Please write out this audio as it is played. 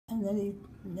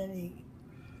and then he,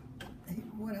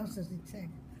 what else does he take?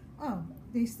 Oh,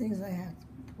 these things I have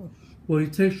to push. Well, he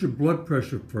takes your blood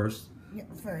pressure first. Yeah,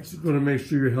 first. He's going to make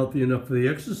sure you're healthy enough for the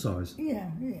exercise. Yeah.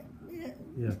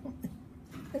 Yeah.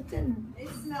 But then. It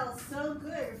smells so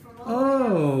good from all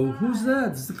Oh, the outside. who's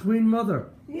that? It's the Queen Mother.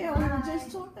 Yeah, we were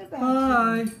just talking about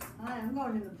Hi. you. Hi, I'm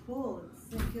going in the pool.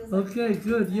 It feels like Okay,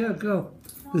 good. Yeah, go.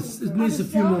 This, it I'm needs a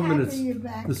few so more happy minutes. you're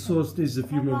back. The sauce needs a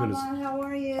few Hi, more Mama, minutes. how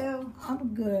are you? I'm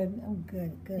good.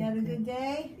 Good. You had a good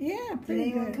day? Yeah, Did pretty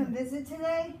anyone good. come visit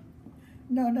today?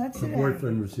 No, not Her today.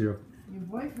 boyfriend was here. Your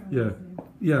boyfriend Yeah. was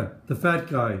Yeah, the fat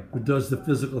guy who does the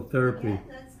physical therapy. Yeah,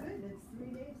 that's good. It's 3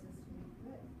 days this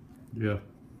week. Good. Yeah.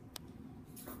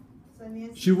 So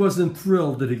Nancy, She wasn't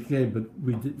thrilled that he came,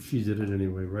 but she did it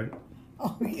anyway, right?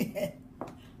 Oh, yeah.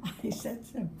 I said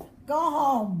to him, go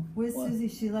home. where's Susie?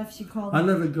 She left. She called. I me.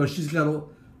 let her go.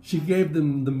 She gave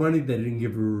them the money. They didn't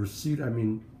give her a receipt. I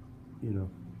mean,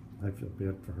 I feel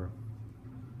bad for her.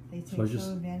 They take So I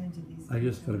just- advantage of these. I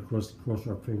just got people. to cross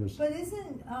our fingers. But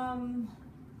isn't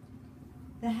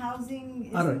the housing?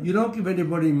 You don't give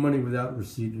anybody money without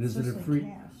receipt, and isn't it Especially free?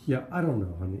 cash. Yeah, I don't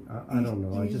know, honey. I don't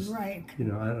know. I He's just, right. I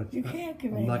don't. You can't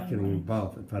give I'm not anybody getting money.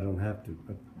 involved if I don't have to,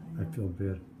 but I feel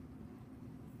bad.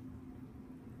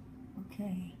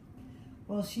 Okay.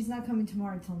 Well, she's not coming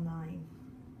tomorrow till 9.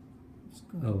 It's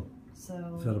good. Oh,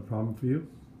 So is that a problem for you?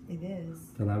 it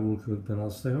is. Then I won't go. Then I'll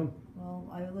stay home. Well,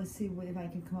 let's see if I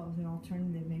can come up with an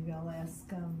alternative. Maybe I'll ask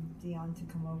Dion to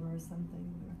come over or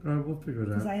something. All right, we'll figure it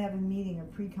Because out. I have a meeting, a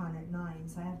pre-con at 9,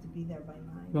 so I have to be there by 9.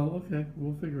 Well, okay,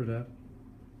 we'll figure it out.